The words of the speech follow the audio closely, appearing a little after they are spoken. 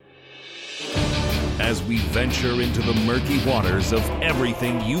as we venture into the murky waters of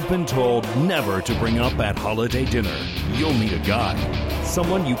everything you've been told never to bring up at holiday dinner. You'll meet a guy,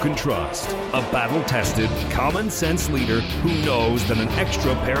 someone you can trust, a battle-tested, common-sense leader who knows that an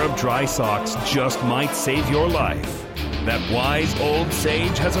extra pair of dry socks just might save your life. That wise old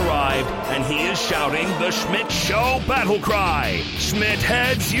sage has arrived, and he is shouting the Schmidt Show battle cry. Schmidt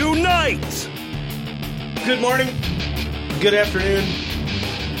heads unite! Good morning, good afternoon,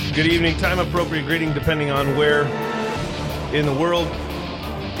 good evening, time-appropriate greeting depending on where in the world,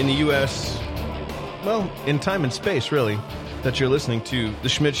 in the U.S., well, in time and space, really, that you're listening to the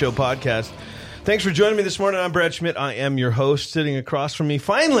Schmidt Show podcast. Thanks for joining me this morning. I'm Brad Schmidt. I am your host. Sitting across from me,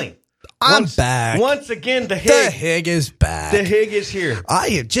 finally, I'm back. Once again, the Hig. The Hig is back. The Hig is here.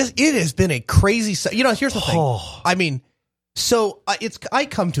 It has been a crazy, here's the thing. I mean, I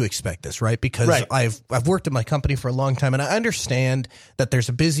come to expect this, right? Because I've worked at my company for a long time, and I understand that there's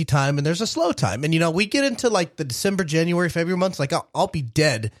a busy time and there's a slow time. And, we get into like the December, January, February months, like I'll be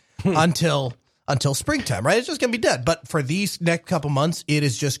dead until springtime, right? It's just going to be dead. But for these next couple months, it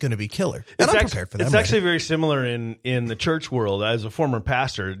is just going to be killer. And I'm prepared for that. It's actually very similar in the church world. As a former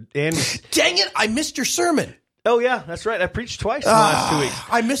pastor, and dang it, I missed your sermon. Oh, yeah, that's right. I preached twice in the last 2 weeks.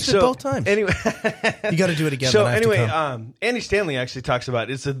 I missed it both times. Anyway. You got to do it again. So anyway, Andy Stanley actually talks about,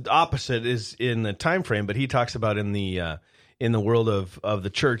 it's the opposite is in the time frame, but he talks about in the world of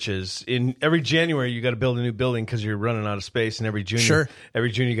the churches, in every January you got to build a new building because you're running out of space, and every June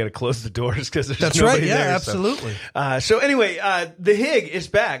you got to close the doors because there's nobody there. Yeah, absolutely. So anyway, the Hig is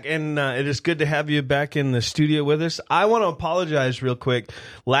back, and it is good to have you back in the studio with us. I want to apologize real quick.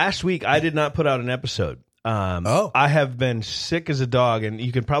 Last week I did not put out an episode. I have been sick as a dog, and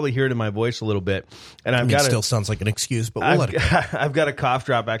you can probably hear it in my voice a little bit. And it still sounds like an excuse, but we'll let it go. I've got a cough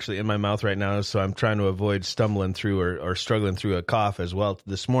drop actually in my mouth right now, so I'm trying to avoid stumbling through or struggling through a cough as well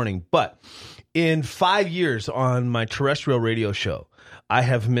this morning. But in 5 years on my terrestrial radio show, I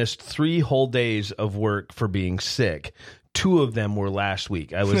have missed 3 whole days of work for being sick. 2 of them were last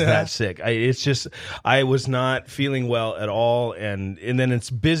week. I was that sick. I was not feeling well at all. And then it's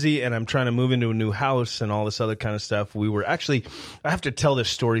busy, and I'm trying to move into a new house and all this other kind of stuff. I have to tell this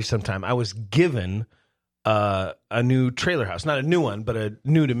story sometime. I was given a new trailer house, not a new one, but a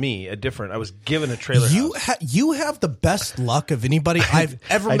new to me, a different. I was given a trailer house. You have the best luck of anybody I've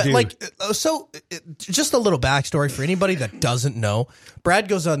ever met. Just a little backstory for anybody that doesn't know. Brad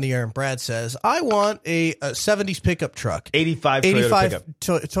goes on the air and Brad says, "I want a 70s pickup truck, 85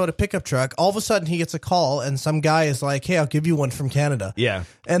 Toyota pickup truck." All of a sudden, he gets a call, and some guy is like, "Hey, I'll give you one from Canada." Yeah,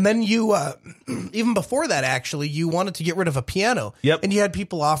 and then you, even before that, actually, you wanted to get rid of a piano. Yep, and you had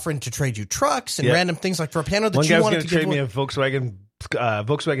people offering to trade you trucks and random things like for a piano that one you guy wanted was to trade me a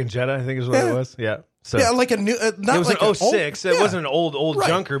Volkswagen Jetta, I think is what it was. Yeah. So like a new, not it was like an 06. It wasn't an old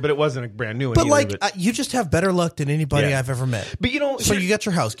junker, but it wasn't a brand new one. But either, you just have better luck than anybody I've ever met. But so you got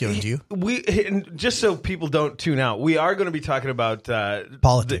your house given to you. Just so people don't tune out, we are going to be talking about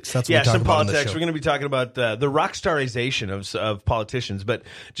politics. That's what we're talking some about politics. On we're going to be talking about the rock starization of politicians. But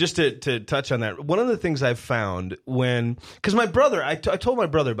just to touch on that, one of the things I've found because my brother, I told my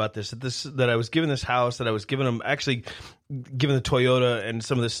brother about that I was given this house, that I was given him actually given the Toyota and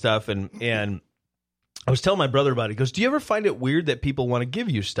some of this stuff, and I was telling my brother about it. He goes, "Do you ever find it weird that people want to give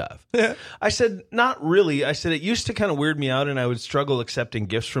you stuff?" Yeah. I said, "Not really." I said, "It used to kind of weird me out, and I would struggle accepting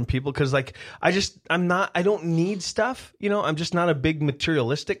gifts from people because, I don't need stuff. I'm just not a big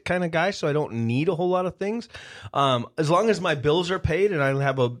materialistic kind of guy, so I don't need a whole lot of things. As long as my bills are paid and I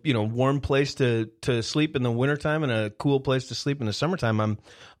have a warm place to sleep in the wintertime and a cool place to sleep in the summertime,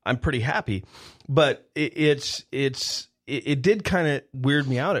 I'm pretty happy. But it did kind of weird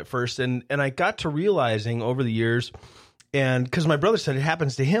me out at first, and I got to realizing over the years, and because my brother said it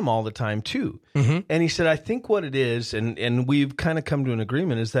happens to him all the time too, and he said, I think what it is, and we've kind of come to an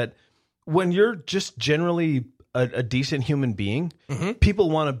agreement, is that when you're just generally a decent human being, people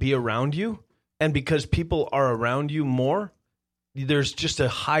want to be around you, and because people are around you more, there's just a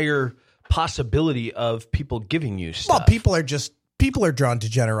higher possibility of people giving you stuff. Well, people are drawn to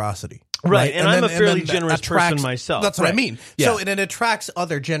generosity. Right, and I'm a fairly generous person myself. That's what I mean. Yeah. So, and it attracts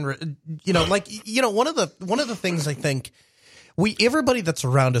other one of the things I think everybody that's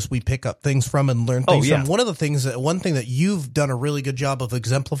around us, we pick up things from and learn things from. One thing that you've done a really good job of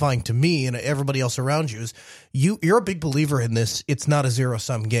exemplifying to me and everybody else around you is you're a big believer in this. It's not a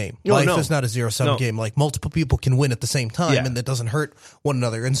zero-sum game. Life is not a zero-sum game. Like, multiple people can win at the same time, and that doesn't hurt one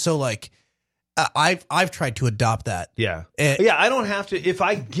another. And so, I've tried to adopt that. Yeah. I don't have to. If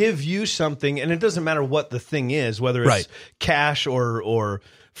I give you something, and it doesn't matter what the thing is, whether it's cash or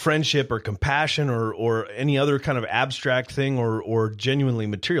friendship or compassion or any other kind of abstract thing or genuinely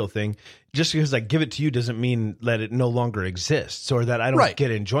material thing. Just because I give it to you doesn't mean that it no longer exists or that I don't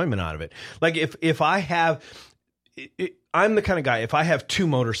get enjoyment out of it. Like if I have, I'm the kind of guy, if I have 2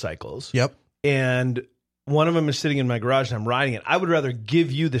 motorcycles and one of them is sitting in my garage and I'm riding it, I would rather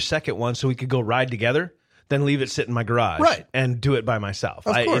give you the second one so we could go ride together than leave it sit in my garage and do it by myself.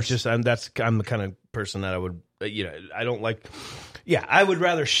 Of course. It's just, I'm the kind of person that I would, I don't like. Yeah, I would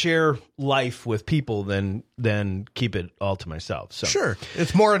rather share life with people than keep it all to myself. So sure,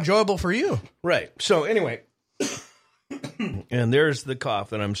 it's more enjoyable for you, right? So anyway, and there's the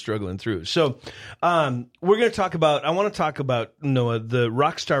cough that I'm struggling through. So we're going to talk about. I want to talk about Noah, the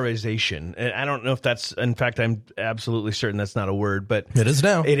rock starization. And I don't know if that's. In fact, I'm absolutely certain that's not a word, but it is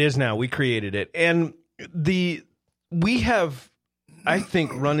now. It is now. We created it, and we have, I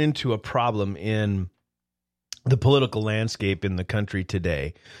think, run into a problem in the political landscape in the country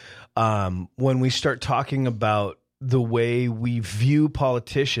today, when we start talking about the way we view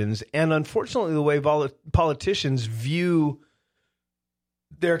politicians, and unfortunately the way politicians view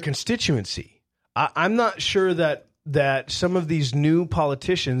their constituency. I'm not sure that some of these new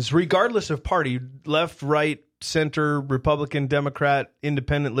politicians, regardless of party, left, right, center, Republican, Democrat,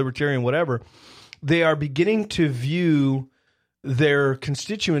 independent, libertarian, whatever, they are beginning to view their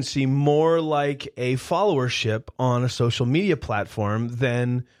constituency more like a followership on a social media platform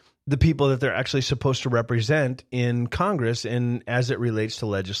than the people that they're actually supposed to represent in Congress and as it relates to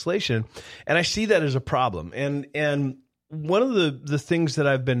legislation. And I see that as a problem. And one of the things that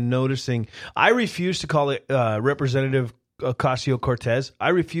I've been noticing, I refuse to call it Representative Ocasio-Cortez. I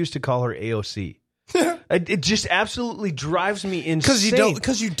refuse to call her AOC. It just absolutely drives me insane.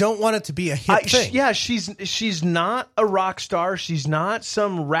 Because you don't want it to be a hit thing. Yeah, she's not a rock star. She's not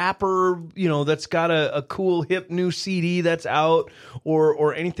some rapper, that's got a cool hip new CD that's out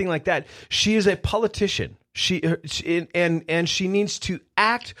or anything like that. She is a politician. She needs to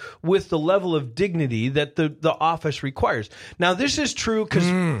act with the level of dignity that the office requires. Now, this is true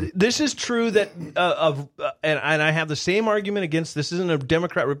because this is true that and I have the same argument against this. Isn't a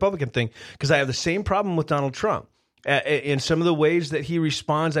Democrat Republican thing because I have the same problem with Donald Trump. In some of the ways that he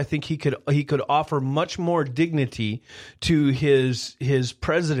responds, I think he could offer much more dignity to his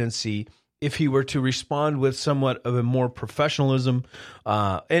presidency if he were to respond with somewhat of a more professionalism.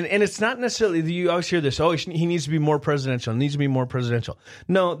 And it's not necessarily, you always hear this, he needs to be more presidential,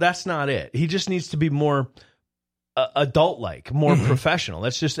 No, that's not it. He just needs to be more adult-like, more professional.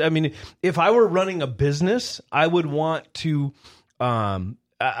 That's just, if I were running a business, I would want to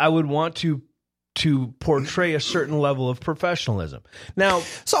portray a certain level of professionalism. Now,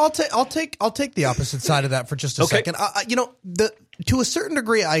 so I'll take the opposite side of that for just a second. To a certain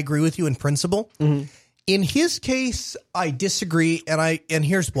degree, I agree with you in principle. Mm-hmm. In his case, I disagree, and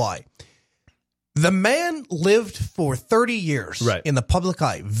here's why. The man lived for 30 years in the public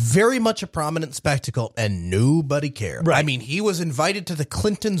eye, very much a prominent spectacle, and nobody cared. Right. I mean, he was invited to the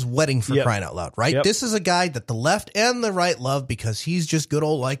Clintons' wedding for crying out loud, right? Yep. This is a guy that the left and the right love because he's just good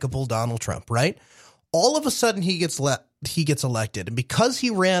old likable Donald Trump, right? All of a sudden, he gets elected, and because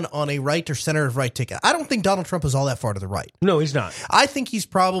he ran on a right or center of right ticket, I don't think Donald Trump is all that far to the right. No, he's not. I think he's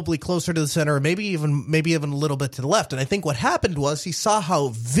probably closer to the center, or maybe even a little bit to the left. And I think what happened was he saw how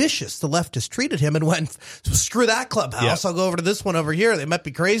vicious the leftists treated him, and went, "Screw that clubhouse! I'll go over to this one over here. They might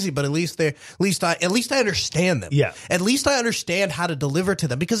be crazy, but at least I understand them. Yeah, at least I understand how to deliver to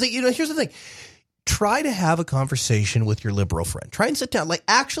them." Because here's the thing. Try to have a conversation with your liberal friend. Try and sit down.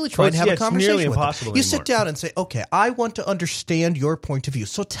 Actually try and have a conversation nearly with impossible them. You sit down and say, okay, I want to understand your point of view.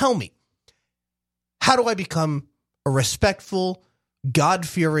 So tell me, how do I become a respectful,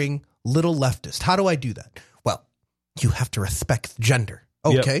 God-fearing little leftist? How do I do that? Well, you have to respect gender.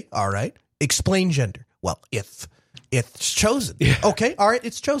 Okay, all right. Explain gender. Well, if it's chosen. Yeah. Okay, all right,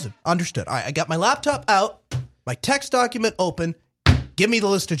 it's chosen. Understood. All right, I got my laptop out, my text document open. Give me the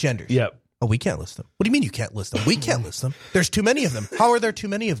list of genders. Yep. Oh, we can't list them. What do you mean you can't list them? We can't list them. There's too many of them. How are there too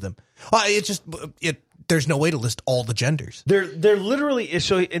many of them? There's no way to list all the genders. There literally is.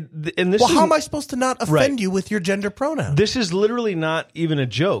 So, and this. Well, how am I supposed to not offend you with your gender pronoun? This is literally not even a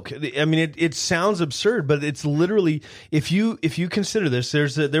joke. I mean, it sounds absurd, but it's literally, if you consider this,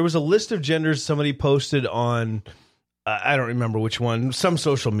 there was a list of genders somebody posted on. I don't remember which one, some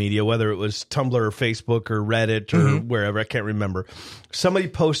social media, whether it was Tumblr or Facebook or Reddit or wherever, I can't remember. Somebody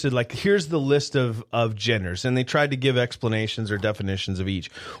posted, here's the list of genders, and they tried to give explanations or definitions of each.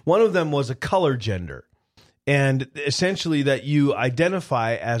 One of them was a color gender, and essentially that you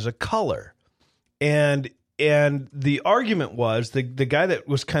identify as a color. And the argument was, the guy that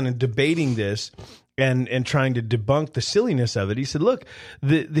was kind of debating this and trying to debunk the silliness of it. He said, look,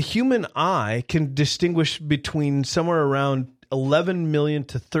 the human eye can distinguish between somewhere around 11 million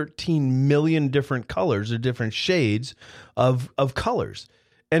to 13 million different colors or different shades of colors.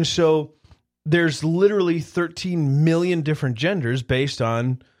 And so there's literally 13 million different genders based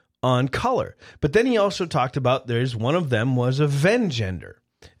on color. But then he also talked about one of them was a Venn gender.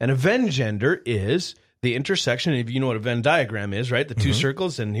 And a Venn gender is the intersection, if you know what a Venn diagram is, right? The two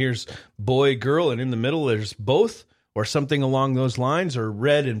circles, and here's boy, girl, and in the middle there's both, or something along those lines, or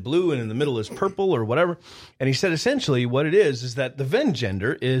red and blue, and in the middle is purple, or whatever. And he said essentially what it is that the Venn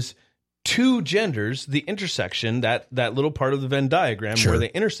gender is two genders, the intersection, that little part of the Venn diagram where they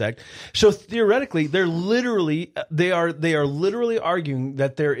intersect. So theoretically, they are literally arguing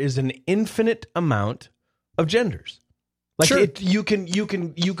that there is an infinite amount of genders. Like you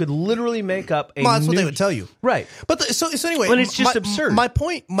could literally make up a that's new, what they would tell you, right? But so anyway, but it's just absurd. My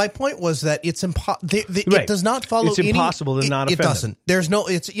point was that it's it does not follow. It's impossible to not offend it doesn't. There's no.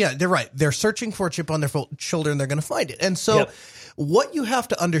 They're right. They're searching for a chip on their shoulder, and they're going to find it. And so, what you have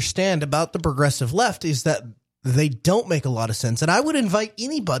to understand about the progressive left is that they don't make a lot of sense. And I would invite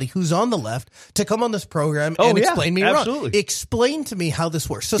anybody who's on the left to come on this program and explain me wrong. Explain to me how this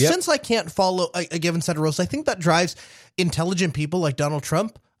works. So since I can't follow a given set of rules, I think that drives intelligent people like Donald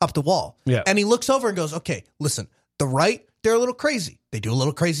Trump up the wall. Yeah. And he looks over and goes, okay, listen, the right, they're a little crazy. They do a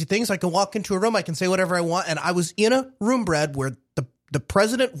little crazy things. I can walk into a room. I can say whatever I want. And I was in a room, Brad, where the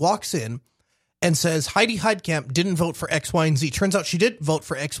president walks in and says Heidi Heitkamp didn't vote for X, Y, and Z. Turns out she did vote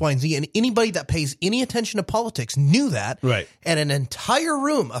for X, Y, and Z, and anybody that pays any attention to politics knew that. Right. And an entire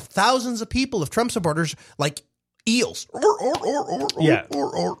room of thousands of people, of Trump supporters, like eels.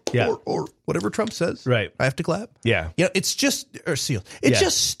 Whatever Trump says. Right. I have to clap. Yeah. You know, it's just, or seal. It's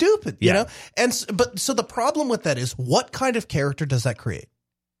just stupid, you know? And so the problem with that is, what kind of character does that create?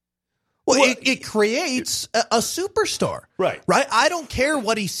 Well, it creates a superstar. Right. Right? I don't care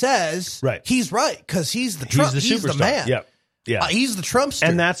what he says. Right. He's right, because he's the Trump. He's the man. Yep. Yeah. He's the Trumpster.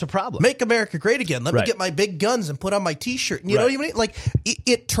 And that's a problem. Make America great again. Let me get my big guns and put on my T-shirt. You know what I mean? Like,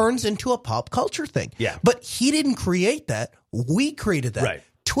 it turns into a pop culture thing. Yeah. But he didn't create that. We created that. Right.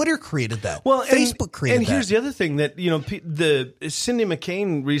 Twitter created that. Well, Facebook created that. And here's the other thing that, the Cindy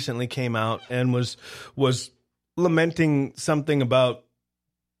McCain recently came out and was lamenting something about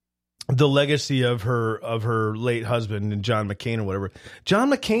the legacy of her late husband and John McCain or whatever. John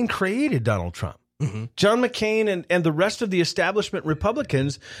McCain created Donald Trump. Mm-hmm. John McCain and the rest of the establishment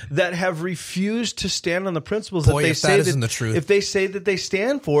Republicans that have refused to stand on the principles that they say that, the truth. If they say that they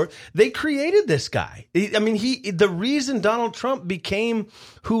stand for, they created this guy. I mean, the reason Donald Trump became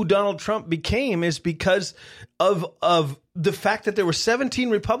who Donald Trump became is because of the fact that there were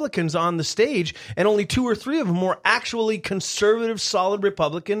 17 Republicans on the stage and only 2 or 3 of them were actually conservative, solid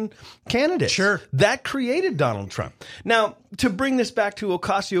Republican candidates. Sure. That created Donald Trump. Now, to bring this back to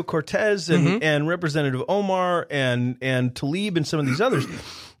Ocasio-Cortez and Representative Omar and Tlaib and some of these others,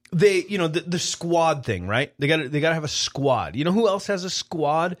 they, the squad thing, right? They got to have a squad. You know who else has a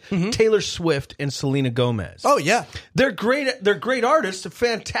squad? Taylor Swift and Selena Gomez. Oh yeah, they're great. They're great artists,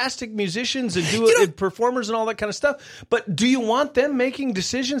 fantastic musicians, and performers and all that kind of stuff. But do you want them making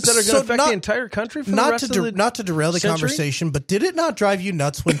decisions that are going to affect the entire country for the rest of the not to derail the conversation? But did it not drive you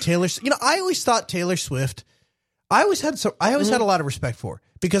nuts when Taylor? I always thought Taylor Swift. I always had a lot of respect for her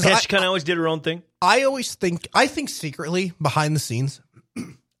because she kind of always did her own thing. I think secretly behind the scenes,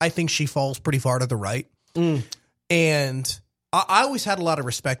 I think she falls pretty far to the right. And I always had a lot of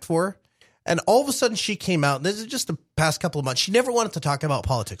respect for her. And all of a sudden she came out, and this is just the past couple of months, she never wanted to talk about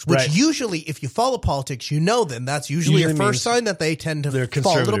politics, which usually, if you follow politics, then that's usually your first sign that they tend to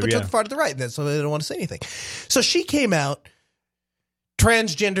fall a little bit to the far to the right, so they don't want to say anything. So she came out,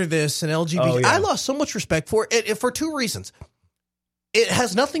 transgender this and LGBT. Oh, yeah. I lost so much respect for it for 2 reasons. It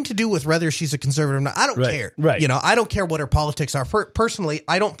has nothing to do with whether she's a conservative or not. I don't care. Right. I don't care what her politics are. Personally,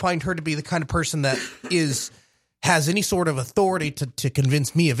 I don't find her to be the kind of person that has any sort of authority to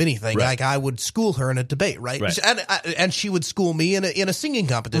convince me of anything. Right. Like I would school her in a debate, right? And she would school me in a singing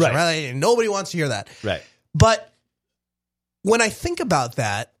competition, right? Nobody wants to hear that. Right. But when I think about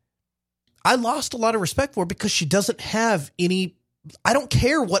that, I lost a lot of respect for her because she doesn't have any. I don't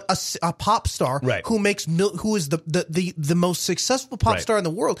care what a pop star who is the most successful pop star in the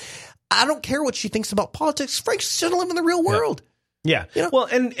world. I don't care what she thinks about politics. Frank, she doesn't live in the real world. Yeah. Well,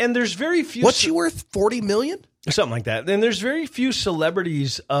 and there's very few. What's she worth? $40 million? Something like that. And there's very few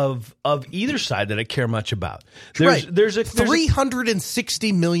celebrities of either side that I care much about. There's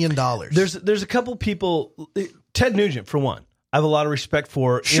 $360 million. There's a couple people. Ted Nugent, for one. I have a lot of respect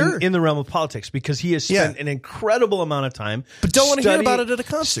for in the realm of politics, because he has spent an incredible amount of time. But don't want to hear about it at a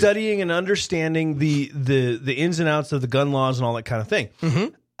concert. Studying and understanding the ins and outs of the gun laws and all that kind of thing.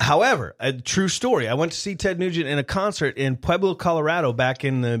 Mm-hmm. However, a true story. I went to see Ted Nugent in a concert in Pueblo, Colorado back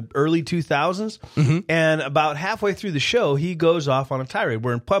in the early 2000s. Mm-hmm. And about halfway through the show, he goes off on a tirade.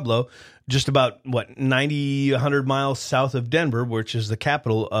 We're in Pueblo, just about, 90, 100 miles south of Denver, which is the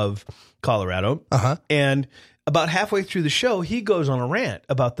capital of Colorado. Uh-huh. And about halfway through the show, he goes on a rant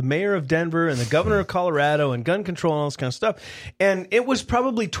about the mayor of Denver and the governor of Colorado and gun control and all this kind of stuff. And it was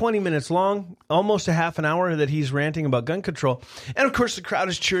probably 20 minutes long, almost a half an hour that he's ranting about gun control. And of course, the crowd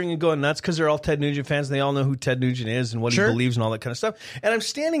is cheering and going nuts because they're all Ted Nugent fans and they all know who Ted Nugent is and what he believes and all that kind of stuff. And I'm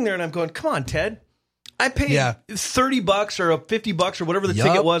standing there and I'm going, come on, Ted. I paid $30 or $50 or whatever the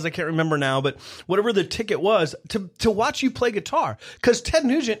ticket was. I can't remember now, but whatever the ticket was to watch you play guitar, because Ted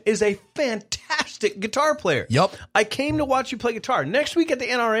Nugent is a fantastic guitar player. Yep. I came to watch you play guitar. Next week at the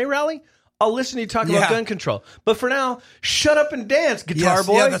NRA rally, I'll listen to you talk about gun control. But for now, shut up and dance, guitar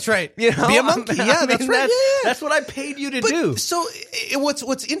boy. Yeah, that's right. You know? Be a monkey. Yeah, that's right. That's what I paid you to do. So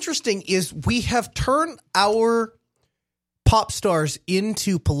what's interesting is we have turned our pop stars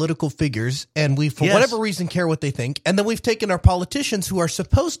into political figures, and we, for whatever reason, care what they think. And then we've taken our politicians who are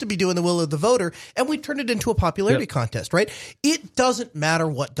supposed to be doing the will of the voter, and we turned it into a popularity contest, right? It doesn't matter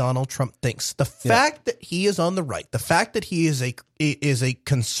what Donald Trump thinks. The fact that he is on the right, the fact that he is a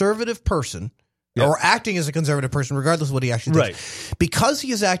conservative person, or acting as a conservative person, regardless of what he actually thinks, because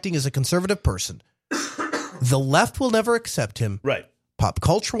he is acting as a conservative person, the left will never accept him. Right. Pop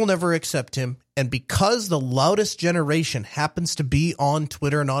culture will never accept him. And because the loudest generation happens to be on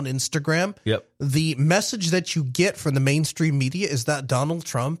Twitter and on Instagram, the message that you get from the mainstream media is that Donald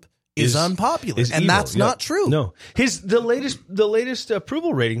Trump is unpopular. And evil. That's not true. No. The latest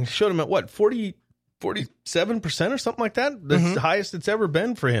approval rating showed him at 47% or something like that. That's the highest it's ever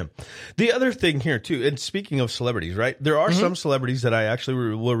been for him. The other thing here too, and speaking of celebrities, right? There are some celebrities that I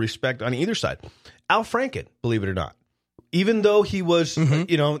actually will respect on either side. Al Franken, believe it or not. Even though he was,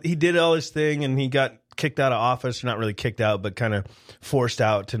 he did all his thing and he got kicked out of office, not really kicked out, but kind of forced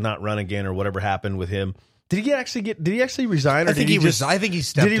out to not run again or whatever happened with him. Did he actually resign? Or I think I think he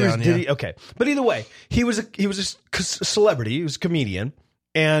stepped down. Okay. But either way, he was a celebrity. He was a comedian.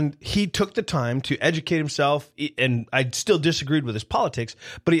 And he took the time to educate himself. And I still disagreed with his politics,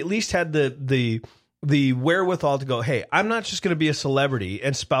 but he at least had the wherewithal to go, hey, I'm not just going to be a celebrity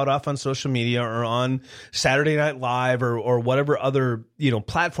and spout off on social media or on Saturday Night Live or whatever other,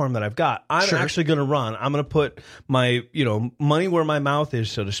 platform that I've got. I'm actually going to run. I'm going to put my, money where my mouth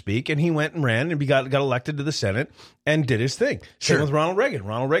is, so to speak. And he went and ran and got elected to the Senate and did his thing. Same with Ronald Reagan.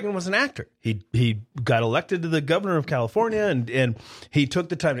 Ronald Reagan was an actor. He got elected to the governor of California and he took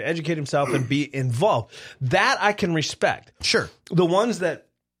the time to educate himself and be involved. That I can respect. Sure. The ones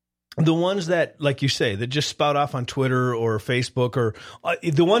that, like you say, that just spout off on Twitter or Facebook, or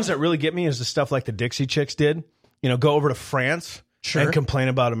the ones that really get me is the stuff like the Dixie Chicks did. Go over to France and complain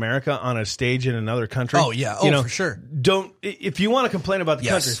about America on a stage in another country. Oh yeah, for sure. If you want to complain about the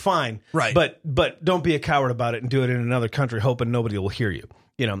country, fine. Right. But don't be a coward about it and do it in another country, hoping nobody will hear you.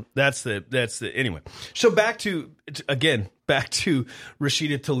 That's the anyway. So back to Rashida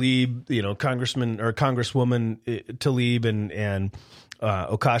Tlaib, Congressman or Congresswoman Tlaib and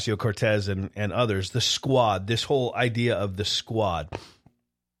Ocasio-Cortez and others, the squad, this whole idea of the squad,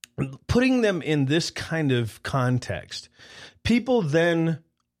 putting them in this kind of context, people then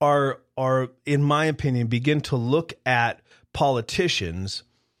are, in my opinion, begin to look at politicians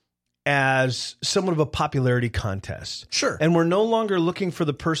as somewhat of a popularity contest. Sure. And we're no longer looking for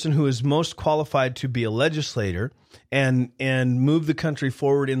the person who is most qualified to be a legislator and move the country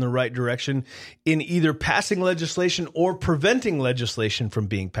forward in the right direction in either passing legislation or preventing legislation from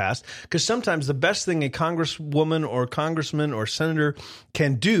being passed. Because sometimes the best thing a congresswoman or congressman or senator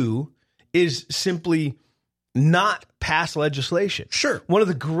can do is simply not pass legislation. Sure. One of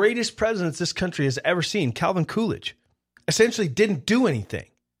the greatest presidents this country has ever seen, Calvin Coolidge, essentially didn't do anything.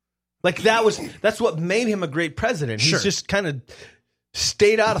 Like that's what made him a great president. He's just kind of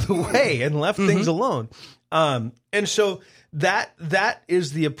stayed out of the way and left things alone. And so that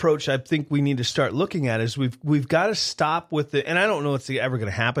is the approach I think we need to start looking at, is we've got to stop with and I don't know what's ever going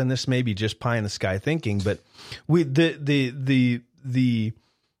to happen. This may be just pie in the sky thinking, but the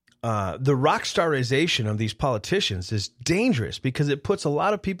rock starization of these politicians is dangerous because it puts a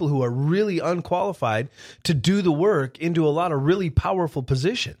lot of people who are really unqualified to do the work into a lot of really powerful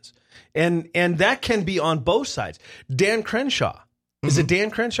positions. And that can be on both sides. Dan Crenshaw. Is it Dan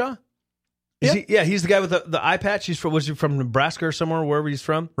Crenshaw? He's the guy with the eye patch. Was he from Nebraska or somewhere, wherever he's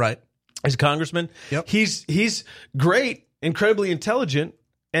from? Right. He's a congressman. Yep. He's great incredibly intelligent,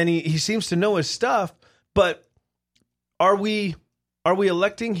 and he seems to know his stuff. But are we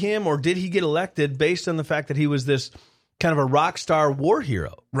electing him, or did he get elected based on the fact that he was this kind of a rock star war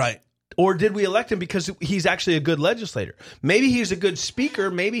hero? Right. Or did we elect him because he's actually a good legislator? Maybe he's a good speaker.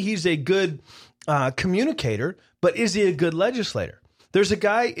 Maybe he's a good communicator. But is he a good legislator? There's a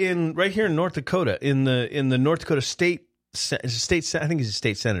guy right here in North Dakota, in the North Dakota state. I think he's a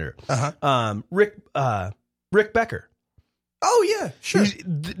state senator. Rick Becker. Oh yeah, sure.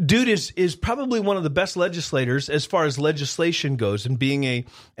 Dude is probably one of the best legislators as far as legislation goes, and being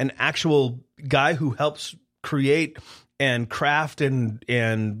an actual guy who helps create and craft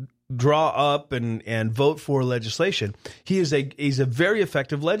and draw up and vote for legislation. He's a very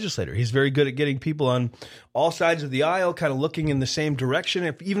effective legislator. He's very good at getting people on all sides of the aisle kind of looking in the same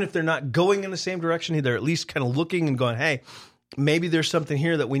direction. Even if they're not going in the same direction, they're at least kind of looking and going, hey, maybe there's something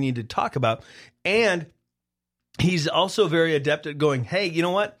here that we need to talk about. And he's also very adept at going, hey, you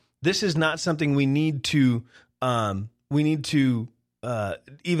know what? This is not something we need to even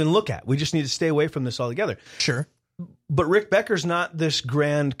look at. We just need to stay away from this altogether. Sure. But Rick Becker's not this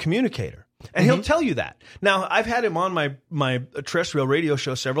grand communicator. And he'll tell you that. Now, I've had him on my terrestrial radio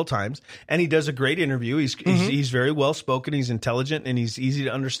show several times, and he does a great interview. He's very well spoken, he's intelligent, and he's easy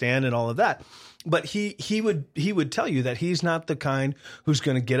to understand and all of that. But he would tell you that he's not the kind who's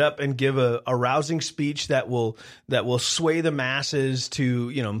going to get up and give a rousing speech that will sway the masses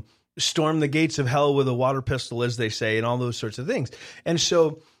to, storm the gates of hell with a water pistol, as they say, and all those sorts of things. And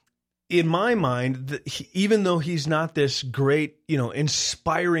so, in my mind, even though he's not this great,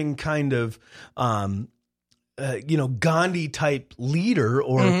 inspiring kind of, Gandhi type leader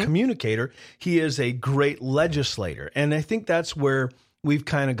or communicator, he is a great legislator. And I think that's where we've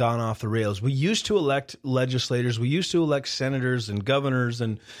kind of gone off the rails. We used to elect legislators. We used to elect senators and governors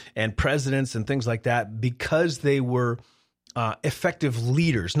and presidents and things like that because they were effective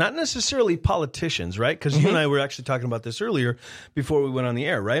leaders, not necessarily politicians, right? Because you and I were actually talking about this earlier before we went on the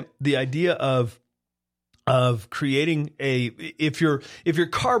air, right? The idea of creating if your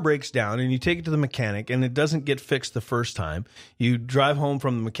car breaks down and you take it to the mechanic and it doesn't get fixed the first time, you drive home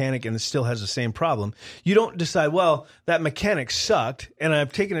from the mechanic and it still has the same problem. You don't decide, well, that mechanic sucked and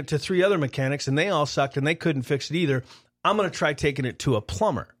I've taken it to 3 other mechanics and they all sucked and they couldn't fix it either. I'm going to try taking it to a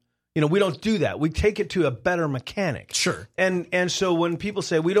plumber. We don't do that. We take it to a better mechanic. Sure. And so when people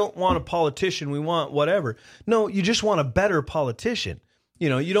say we don't want a politician, we want whatever. No, you just want a better politician.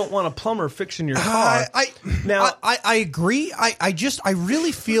 You don't want a plumber fixing your car. I agree. I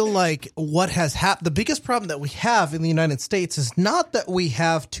really feel like what has happened, the biggest problem that we have in the United States is not that we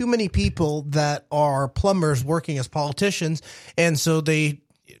have too many people that are plumbers working as politicians, and so they,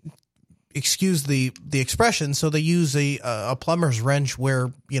 excuse the expression, so they use a plumber's wrench where,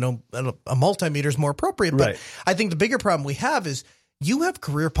 a multimeter is more appropriate. But right. I think the bigger problem we have is you have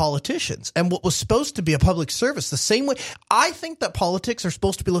career politicians, and what was supposed to be a public service, the same way. I think that politics are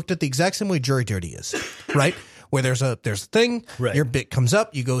supposed to be looked at the exact same way jury duty is, right? Where there's a thing, right. Your bit comes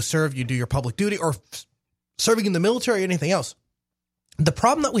up, you go serve, you do your public duty, or serving in the military or anything else. The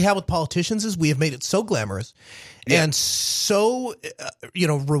problem that we have with politicians is we have made it so glamorous and so,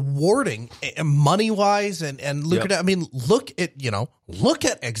 rewarding money wise and lucrative. I mean, look at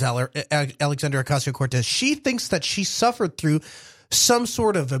Alexandria Ocasio-Cortez. She thinks that she suffered through some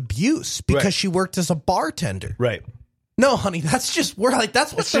sort of abuse because she worked as a bartender. Right. No, honey, that's what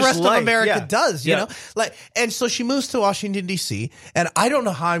the rest of America does, you know? And so she moves to Washington, D.C., and I don't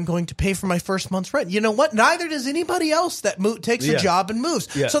know how I'm going to pay for my first month's rent. You know what? Neither does anybody else that takes a job and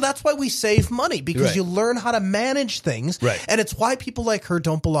moves. Yeah. So that's why we save money, because you learn how to manage things. Right. And it's why people like her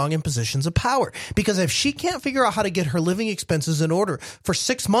don't belong in positions of power. Because if she can't figure out how to get her living expenses in order for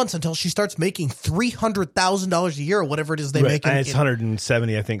 6 months until she starts making $300,000 a year or whatever it is they make. And it's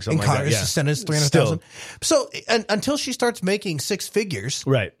 170, I think, something like Congress, that. Yeah. The Senate is 300,000. So until she starts making 6 figures,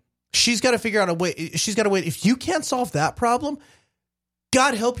 right, she's got to figure out a way. She's got to wait. If you can't solve that problem,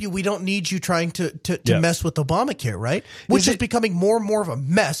 God help you, we don't need you trying to mess with Obamacare, right? Which is becoming more and more of a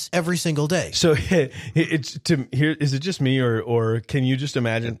mess every single day. So is it just me, or can you just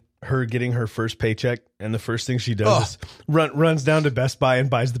imagine her getting her first paycheck and the first thing she does is runs down to Best Buy and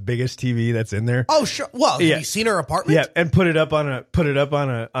buys the biggest TV that's in there? Oh, sure. Well, have you seen her apartment? Yeah, and put it up on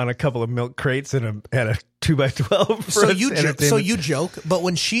a couple of milk crates and a 2x12. So you joke, but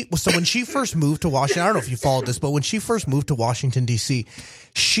when she first moved to Washington, I don't know if you followed this, but when she first moved to Washington D.C.,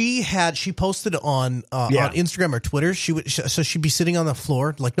 she posted on Instagram or Twitter. She'd be sitting on the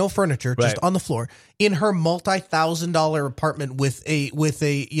floor, like no furniture, just on the floor in her $multi-thousand apartment with a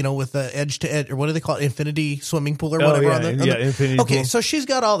edge to edge, or what do they call it, infinity swimming pool or whatever. Infinity pool. So she's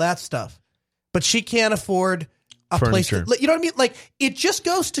got all that stuff, but she can't afford a place furniture. that, you know what I mean? Like, it just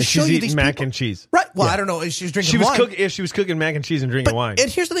goes to show She's you eating these mac people. and cheese. Right. Well, I don't know if she was drinking wine. If she was cooking mac and cheese and drinking wine. And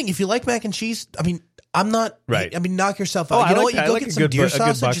here's the thing. If you like mac and cheese, I mean, I'm not, right. I mean, knock yourself out. You know what? You go get some deer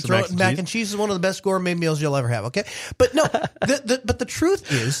sausage, you throw it in mac and cheese is one of the best gourmet meals you'll ever have. Okay. But no, but the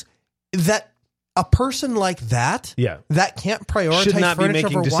truth is that a person like that, that can't prioritize should not be furniture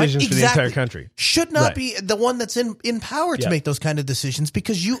making over decisions wine, for the entire country. Should not be the one that's in power to make those kind of decisions,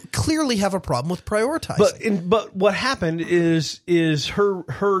 because you clearly have a problem with prioritizing. But what happened is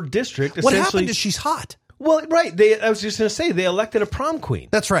her district essentially. What happened is she's hot. Well, right. I was just going to say they elected a prom queen.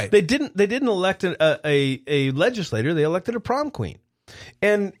 That's right. They didn't elect a legislator. They elected a prom queen.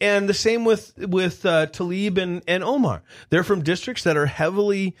 And the same with Tlaib and Omar. They're from districts that are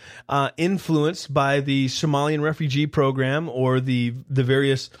heavily influenced by the Somalian refugee program or the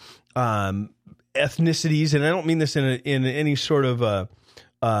various ethnicities. And I don't mean this in any sort of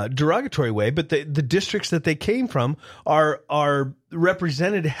derogatory way, but the districts that they came from are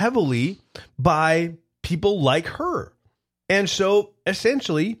represented heavily by people like her. And so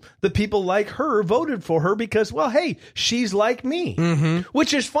essentially the people like her voted for her because, well, hey, she's like me,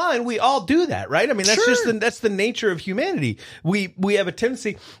 which is fine. We all do that, right? I mean, that's that's the nature of humanity. We have a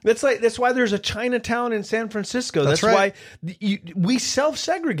tendency. That's why there's a Chinatown in San Francisco. That's why we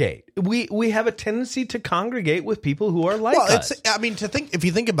self-segregate. We have a tendency to congregate with people who are like us. I mean, if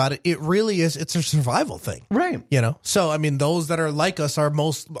you think about it, it really is. It's a survival thing, right? You know. So I mean, those that are like us are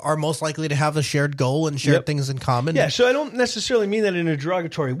most likely to have a shared goal and shared things in common. Yeah. So I don't necessarily mean that in a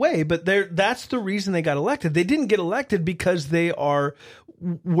derogatory way, but that's the reason they got elected. They didn't get elected because they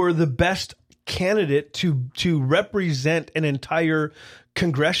were the best candidate to represent an entire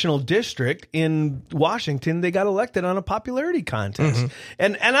congressional district in Washington. They got elected on a popularity contest.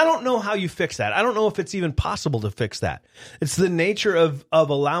 And I don't know how you fix that. I don't know if it's even possible to fix that. It's the nature of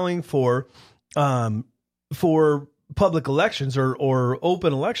allowing for public elections or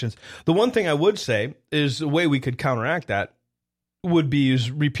open elections. The one thing I would say is the way we could counteract that would be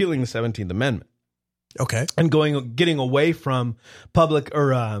repealing the 17th Amendment. Okay. And getting away from public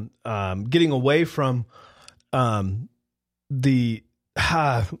or getting away from the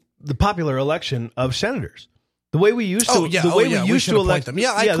popular election of senators. The way we used to elect them.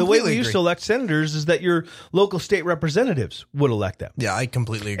 The way we used to elect senators is that your local state representatives would elect them. Yeah, I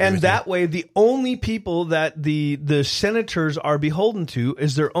completely agree. And that way, the only people that the senators are beholden to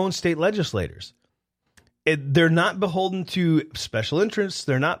is their own state legislators. They're not beholden to special interests.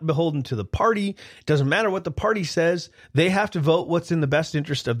 They're not beholden to the party. It doesn't matter what the party says. They have to vote what's in the best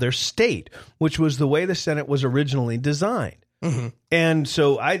interest of their state, which was the way the Senate was originally designed. And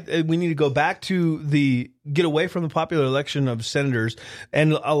so we need to go back to get away from the popular election of senators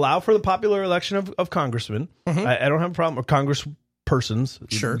and allow for the popular election of congressmen. I don't have a problem with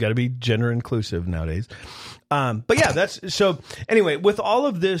congresspersons. Sure. You've got to be gender inclusive nowadays. But yeah, that's so anyway, with all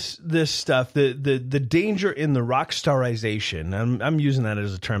of this stuff, the danger in the rock starization, I'm using that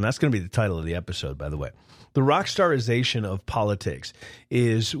as a term. That's going to be the title of the episode, by the way. The rock starization of politics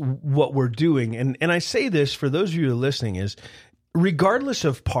is what we're doing. And I say this for those of you who are listening is regardless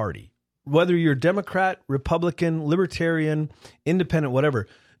of party, whether you're Democrat, Republican, Libertarian, Independent, whatever,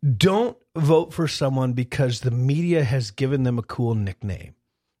 don't vote for someone because the media has given them a cool nickname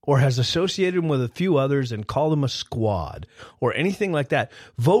or has associated them with a few others and called them a squad or anything like that.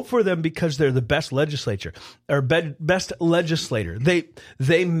 Vote for them because they're the best legislator.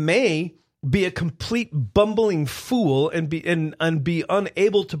 They may be a complete bumbling fool and be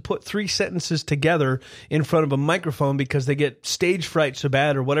unable to put three sentences together in front of a microphone because they get stage fright so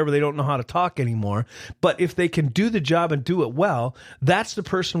bad or whatever, they don't know how to talk anymore. But if they can do the job and do it well, that's the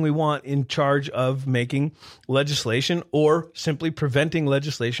person we want in charge of making legislation or simply preventing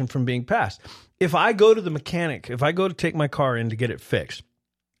legislation from being passed. If I go to the mechanic, if I go to take my car in to get it fixed,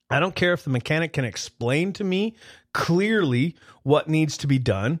 I don't care if the mechanic can explain to me clearly what needs to be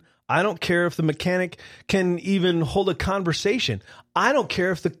done. I don't care if the mechanic can even hold a conversation. I don't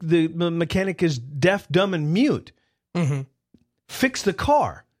care if the mechanic is deaf, dumb, and mute. Fix the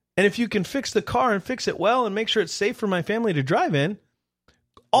car. And if you can fix the car and fix it well and make sure it's safe for my family to drive in,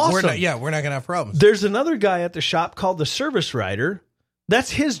 awesome. We're not going to have problems. There's another guy at the shop called the service writer.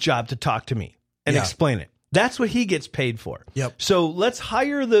 That's his job to talk to me and explain it. That's what he gets paid for. Yep. So let's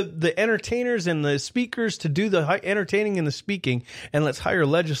hire the entertainers and the speakers to do the entertaining and the speaking, and let's hire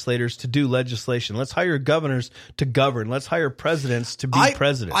legislators to do legislation. Let's hire governors to govern. Let's hire presidents to be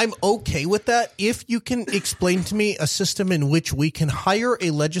president. I'm okay with that if you can explain to me a system in which we can hire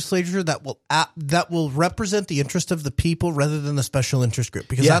a legislature that will represent the interest of the people rather than the special interest group,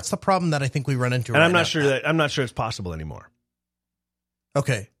 because that's the problem that I think we run into. And I'm not sure it's possible anymore.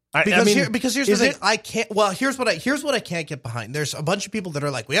 Okay. Because here's the thing. I can't. Well, here's what I can't get behind. There's a bunch of people that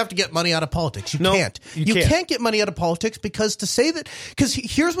are like, we have to get money out of politics. You can't. You can't get money out of politics because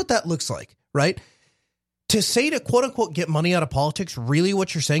here's what that looks like, right? To say to quote unquote get money out of politics, really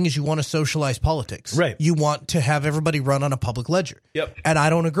what you're saying is you want to socialize politics. Right. You want to have everybody run on a public ledger. Yep. And I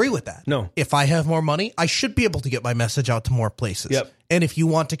don't agree with that. No. If I have more money, I should be able to get my message out to more places. Yep. And if you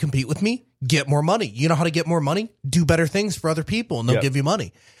want to compete with me, get more money. You know how to get more money? Do better things for other people and they'll give you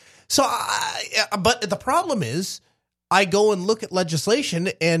money. So, but the problem is, I go and look at legislation,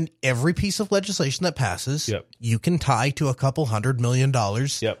 and every piece of legislation that passes, you can tie to a couple $100 million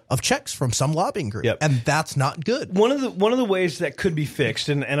of checks from some lobbying group, and that's not good. One of the ways that could be fixed,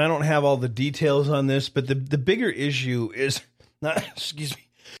 and I don't have all the details on this, but the bigger issue is not. Excuse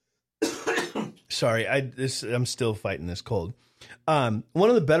me. Sorry, I'm still fighting this cold. One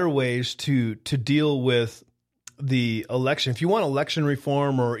of the better ways to deal with the election, if you want election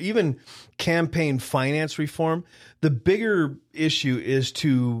reform or even campaign finance reform, the bigger issue is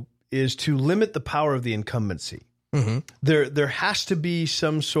to limit the power of the incumbency. Mm-hmm. There has to be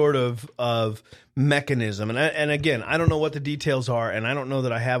some sort of mechanism, and again, I don't know what the details are, and I don't know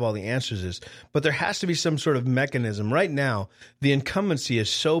that I have all the answers. But there has to be some sort of mechanism. Right now, the incumbency is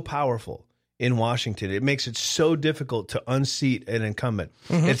so powerful in Washington. It makes it so difficult to unseat an incumbent.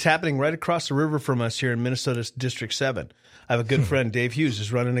 Mm-hmm. It's happening right across the river from us here in Minnesota's District 7. I have a good friend, Dave Hughes,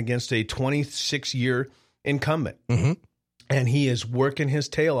 is running against a 26-year incumbent. Mm-hmm. And he is working his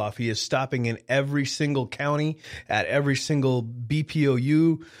tail off. He is stopping in every single county, at every single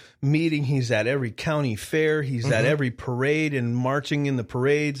BPOU meeting. He's at every county fair. He's at every parade and marching in the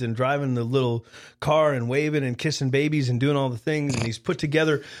parades and driving the little car and waving and kissing babies and doing all the things. And he's put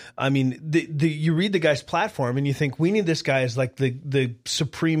together. I mean, you read the guy's platform and you think, we need this guy as like the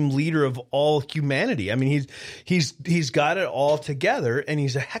supreme leader of all humanity. I mean, he's got it all together, and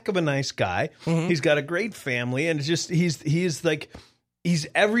he's a heck of a nice guy. Mm-hmm. He's got a great family, and it's just he's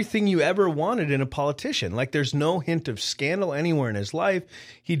everything you ever wanted in a politician. Like, there's no hint of scandal anywhere in his life.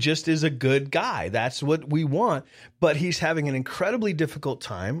 He just is a good guy. That's what we want. But he's having an incredibly difficult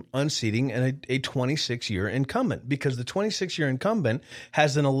time unseating a 26-year incumbent, because the 26-year incumbent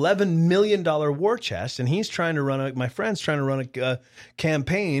has an $11 million war chest, and he's trying to run my friend's trying to run a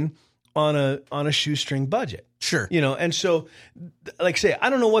campaign on a shoestring budget. Sure. And so, like I say,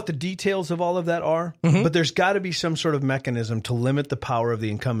 I don't know what the details of all of that are, but there's got to be some sort of mechanism to limit the power of the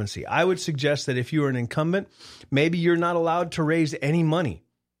incumbency. I would suggest that if you are an incumbent, maybe you're not allowed to raise any money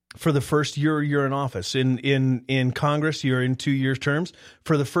for the first year you're in office. In Congress, you're in 2-year terms.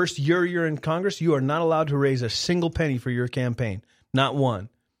 For the first year you're in Congress, you are not allowed to raise a single penny for your campaign, not one.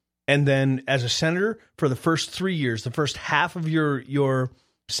 And then as a senator, for the first 3 years, the first half of your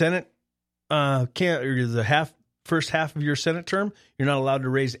Senate first half of your Senate term, you're not allowed to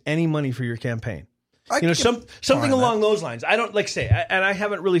raise any money for your campaign. Something along those lines. I don't and I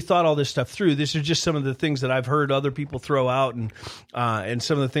haven't really thought all this stuff through. This is just some of the things that I've heard other people throw out, and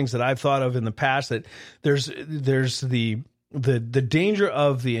some of the things that I've thought of in the past. That there's the danger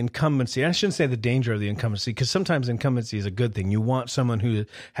of the incumbency. I shouldn't say the danger of the incumbency, because sometimes incumbency is a good thing. You want someone who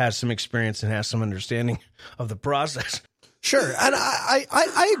has some experience and has some understanding of the process. Sure. And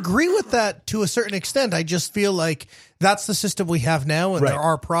I agree with that to a certain extent. I just feel like that's the system we have now, and there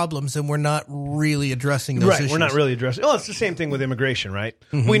are problems, and we're not really addressing those issues. We're not really addressing. Well, it's the same thing with immigration, right?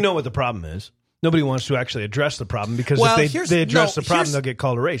 Mm-hmm. We know what the problem is. Nobody wants to actually address the problem, because if they address the problem, they'll get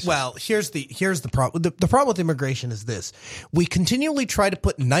called a racist. Well, here's the problem. The problem with immigration is this: we continually try to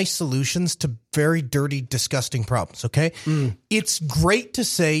put nice solutions to very dirty, disgusting problems. Okay, It's great to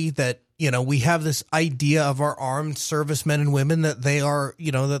say that, we have this idea of our armed servicemen and women, that they are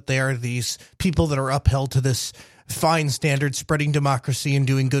these people that are upheld to this fine standard, spreading democracy and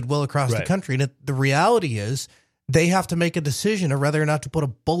doing goodwill across the country. And the reality is, they have to make a decision of whether or not to put a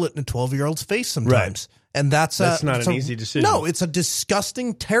bullet in a 12-year-old's face sometimes. Right. And that's not an easy decision. No, it's a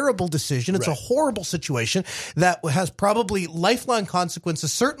disgusting, terrible decision. It's a horrible situation that has probably lifelong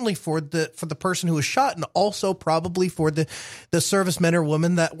consequences, certainly for the person who was shot, and also probably for the servicemen or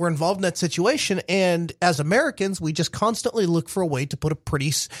women that were involved in that situation. And as Americans, we just constantly look for a way to put a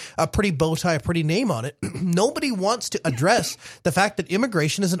pretty bow tie, a pretty name on it. Nobody wants to address the fact that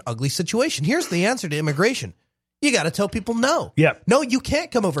immigration is an ugly situation. Here's the answer to immigration. You got to tell people no. Yeah. No, you can't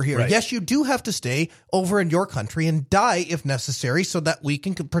come over here. Right. Yes, you do have to stay over in your country and die if necessary, so that we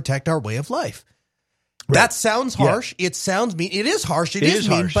can protect our way of life. Right. That sounds harsh. Yeah. It sounds mean. It is harsh. It is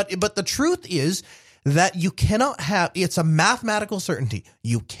mean. Harsh. But the truth is that you cannot have. It's a mathematical certainty.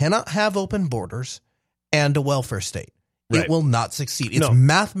 You cannot have open borders and a welfare state. It will not succeed. It's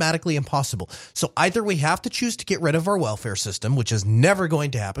mathematically impossible. So either we have to choose to get rid of our welfare system, which is never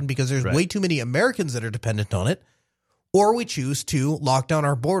going to happen because there's way too many Americans that are dependent on it, or we choose to lock down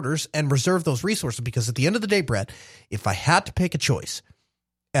our borders and reserve those resources. Because at the end of the day, Brett, if I had to pick a choice,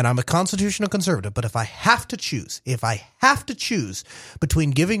 and I'm a constitutional conservative, but if I have to choose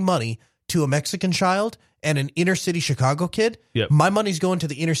between giving money to a Mexican child and an inner city Chicago kid, my money's going to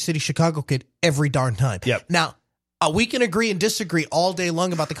the inner city Chicago kid every darn time. Now, we can agree and disagree all day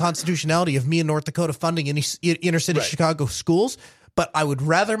long about the constitutionality of me in North Dakota funding inner city Chicago schools, but I would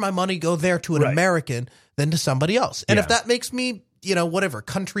rather my money go there to an American than to somebody else. And if that makes me, whatever,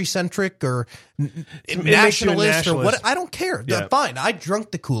 country centric or nationalist or what, I don't care. Fine. I drunk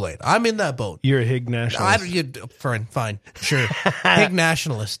the Kool-Aid. I'm in that boat. You're a Hig nationalist. Fine. Sure. Hig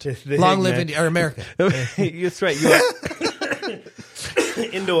nationalist. Long live India or America. That's right. You are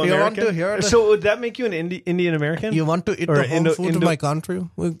Indo-American. So would that make you an Indian American? You want to eat the home food of my country?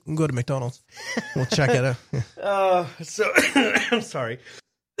 We'll go to McDonald's. We'll check it out. I'm sorry.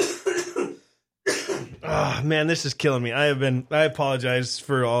 Oh, man, this is killing me. I apologize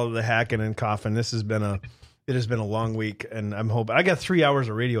for all of the hacking and coughing. It has been a long week, and I'm hoping I got 3 hours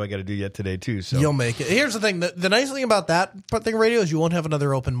of radio I got to do yet today too. So you'll make it. Here's the thing: the nice thing about that thing radio is you won't have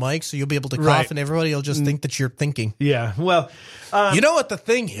another open mic, so you'll be able to cough, and everybody will just think that you're thinking. Yeah. Well, you know what the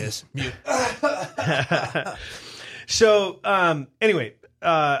thing is. So anyway,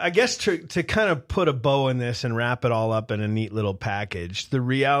 I guess to kind of put a bow in this and wrap it all up in a neat little package, the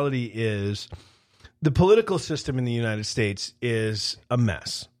reality is the political system in the United States is a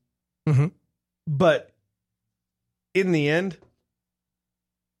mess. Mm-hmm. But in the end,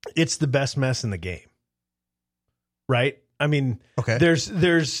 it's the best mess in the game. Right? I mean, there's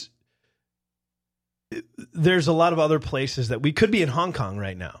a lot of other places that we could be in Hong Kong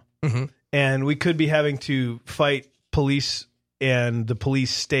right now. Mm-hmm. And we could be having to fight police and the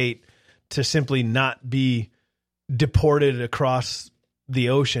police state to simply not be deported across the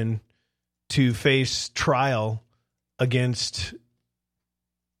ocean to face trial against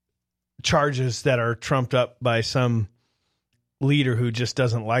charges that are trumped up by some leader who just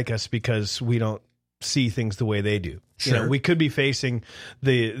doesn't like us because we don't see things the way they do. Sure. We could be facing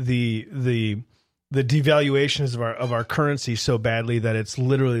the devaluations of our currency so badly that it's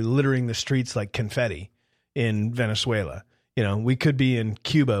literally littering the streets like confetti in Venezuela. We could be in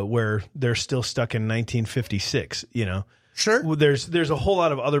Cuba where they're still stuck in 1956, Sure. There's a whole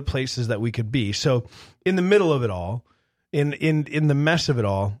lot of other places that we could be. So in the middle of it all, in the mess of it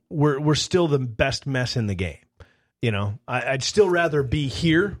all, we're still the best mess in the game. I'd still rather be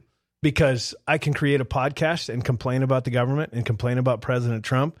here because I can create a podcast and complain about the government and complain about President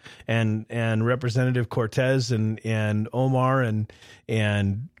Trump and Representative Cortez and Omar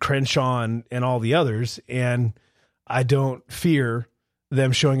and Crenshaw and all the others. And I don't fear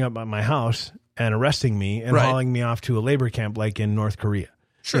them showing up at my house and arresting me and hauling me off to a labor camp like in North Korea.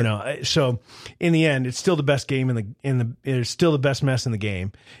 Sure. So in the end, it's still the best game it's still the best mess in the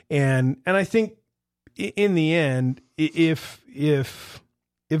game. And I think in the end, if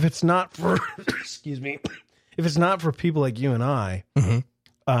it's not for, excuse me, if it's not for people like you and I,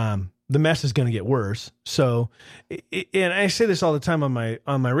 the mess is going to get worse. So, and I say this all the time on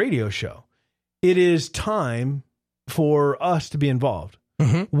my radio show, it is time for us to be involved.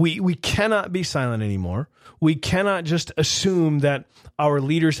 Mm-hmm. We cannot be silent anymore. We cannot just assume that our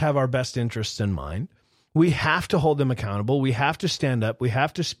leaders have our best interests in mind. We have to hold them accountable. We have to stand up. We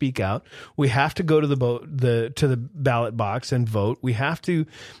have to speak out. We have to go to the ballot box and vote. We have to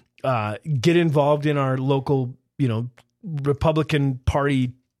get involved in our local, Republican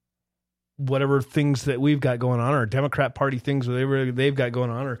Party, whatever things that we've got going on, or Democrat Party things, whatever they've got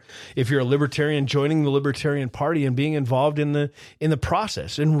going on, or if you're a libertarian, joining the Libertarian Party and being involved in the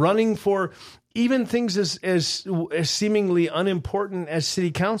process and running for even things as seemingly unimportant as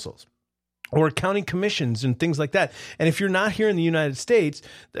city councils or county commissions and things like that. And if you're not here in the United States,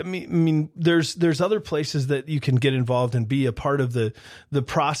 I mean, there's other places that you can get involved and be a part of the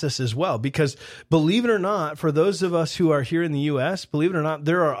process as well. Because believe it or not, for those of us who are here in the U.S., believe it or not,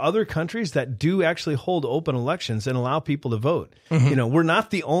 there are other countries that do actually hold open elections and allow people to vote. Mm-hmm. We're not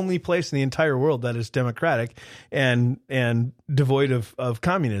the only place in the entire world that is democratic and devoid of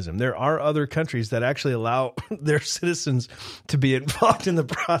communism. There are other countries that actually allow their citizens to be involved in the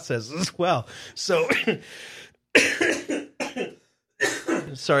process as well. So,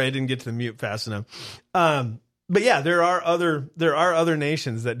 sorry, I didn't get to the mute fast enough. But yeah, there are other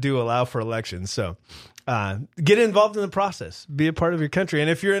nations that do allow for elections. So, get involved in the process, be a part of your country.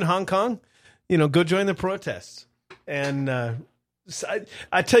 And if you're in Hong Kong, go join the protests and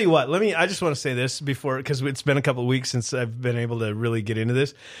I tell you what, I just want to say this before, because it's been a couple of weeks since I've been able to really get into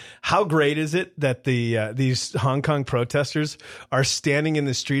this. How great is it that these Hong Kong protesters are standing in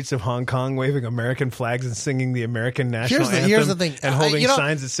the streets of Hong Kong waving American flags and singing the American national anthem? Here's the thing. And holding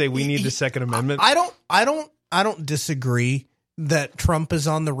signs that say we need the Second Amendment. I don't disagree that Trump is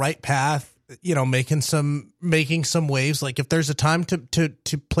on the right path, making some waves. Like, if there's a time to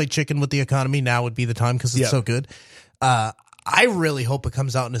play chicken with the economy, now would be the time, because it's so good. I really hope it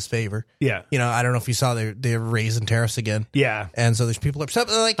comes out in his favor. Yeah. I don't know if you saw they're raising tariffs again. Yeah. And so there's people upset.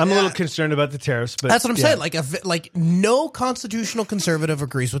 I'm a little concerned about the tariffs, but that's what I'm saying. Like no constitutional conservative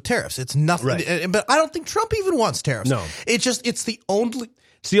agrees with tariffs. It's nothing. Right. But I don't think Trump even wants tariffs. No. It's the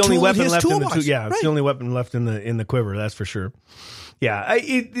only weapon left in the toolbox. It's the only weapon left in the quiver. That's for sure. Yeah,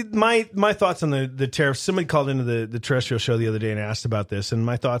 my thoughts on the tariffs. Somebody called into the terrestrial show the other day and asked about this, and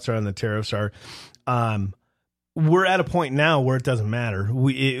my thoughts on the tariffs are, we're at a point now where it doesn't matter.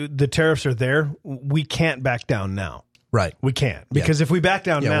 The tariffs are there. We can't back down now. Right. We can't, because if we back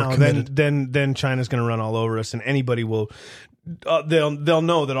down now, then China's going to run all over us, and anybody will. They'll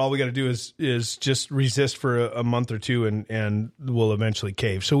know that all we got to do is just resist for a month or two, and we'll eventually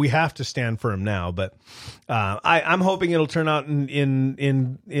cave. So we have to stand firm now. But I'm hoping it'll turn out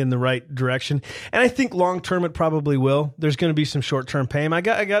in the right direction, and I think long term it probably will. There's going to be some short term pain. I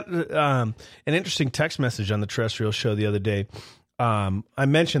got an interesting text message on the terrestrial show the other day. I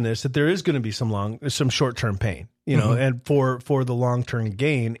mentioned this, that there is going to be some short term pain, and for the long term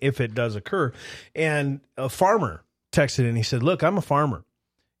gain if it does occur. And a farmer texted and he said, "Look, I'm a farmer,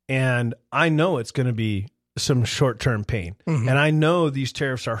 and I know it's going to be some short-term pain, and I know these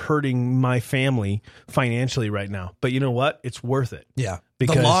tariffs are hurting my family financially right now. But you know what? It's worth it. Yeah,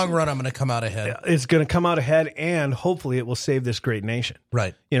 because the long run, I'm going to come out ahead. It's going to come out ahead, and hopefully, it will save this great nation.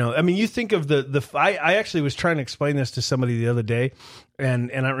 Right. I mean, you think of I actually was trying to explain this to somebody the other day, and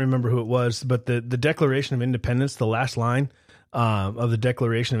I don't remember who it was, but the Declaration of Independence, the last line of the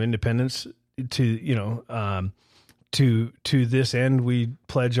Declaration of Independence, to this end, we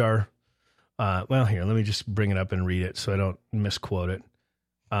pledge our, here, let me just bring it up and read it so I don't misquote it.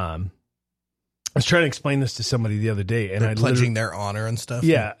 I was trying to explain this to somebody the other day, and they're pledging their honor and stuff.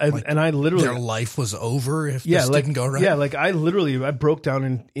 Yeah. And I literally, their life was over if this didn't go right. Yeah. Like I broke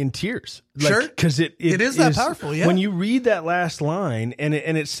down in tears. Sure. Cause it is that powerful. Yeah. When you read that last line and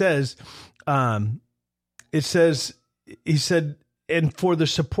it says, he said, "And for the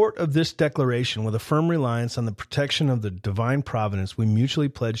support of this declaration, with a firm reliance on the protection of the divine providence, we mutually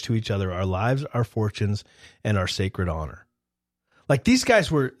pledge to each other our lives, our fortunes, and our sacred honor." Like these guys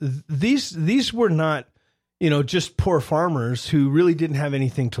were, these were not, just poor farmers who really didn't have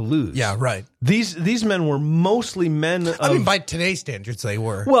anything to lose. Yeah, right. These men were mostly men of, by today's standards, they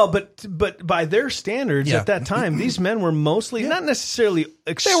were. Well, but by their standards at that time, these men were mostly not necessarily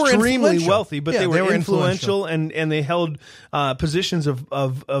extremely wealthy, but they were influential and they held positions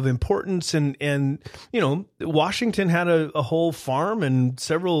of importance. And Washington had a whole farm and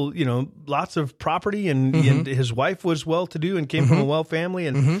several, lots of property, and his wife was well-to-do and came from a well family.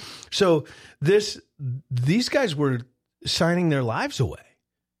 And so these guys were signing their lives away.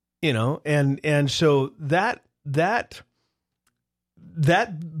 And so that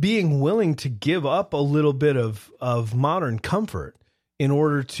being willing to give up a little bit of modern comfort in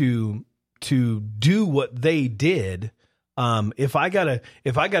order to do what they did. If I gotta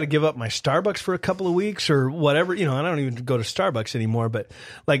give up my Starbucks for a couple of weeks or whatever, I don't even go to Starbucks anymore, but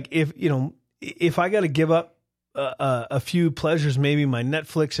like if I gotta give up a few pleasures, maybe my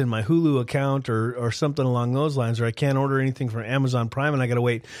Netflix and my Hulu account or something along those lines, or I can't order anything from Amazon Prime and I got to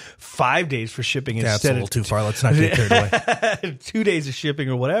wait 5 days for shipping instead. That's a little too far. Let's not get carried away. 2 days of shipping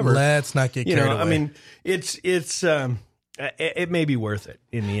or whatever. Let's not get carried away. I mean, it may be worth it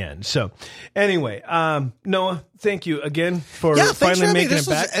in the end. So anyway, Noah, thank you again for finally making it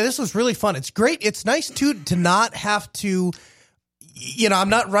back. This was really fun. It's great. It's nice too to not have to, I'm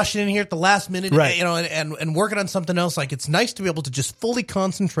not rushing in here at the last minute, right. And working on something else. Like, it's nice to be able to just fully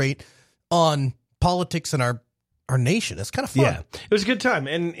concentrate on politics and our nation. It's kind of fun. Yeah, it was a good time,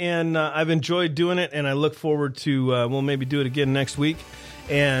 and I've enjoyed doing it, and I look forward to we'll maybe do it again next week.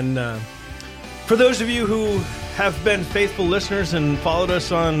 And for those of you who have been faithful listeners and followed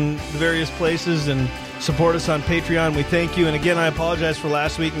us on the various places and support us on Patreon, we thank you. And again, I apologize for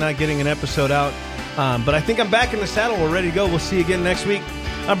last week not getting an episode out. But I think I'm back in the saddle. We're ready to go. We'll see you again next week.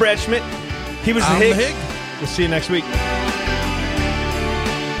 I'm Brad Schmidt. He was the Hig. We'll see you next week.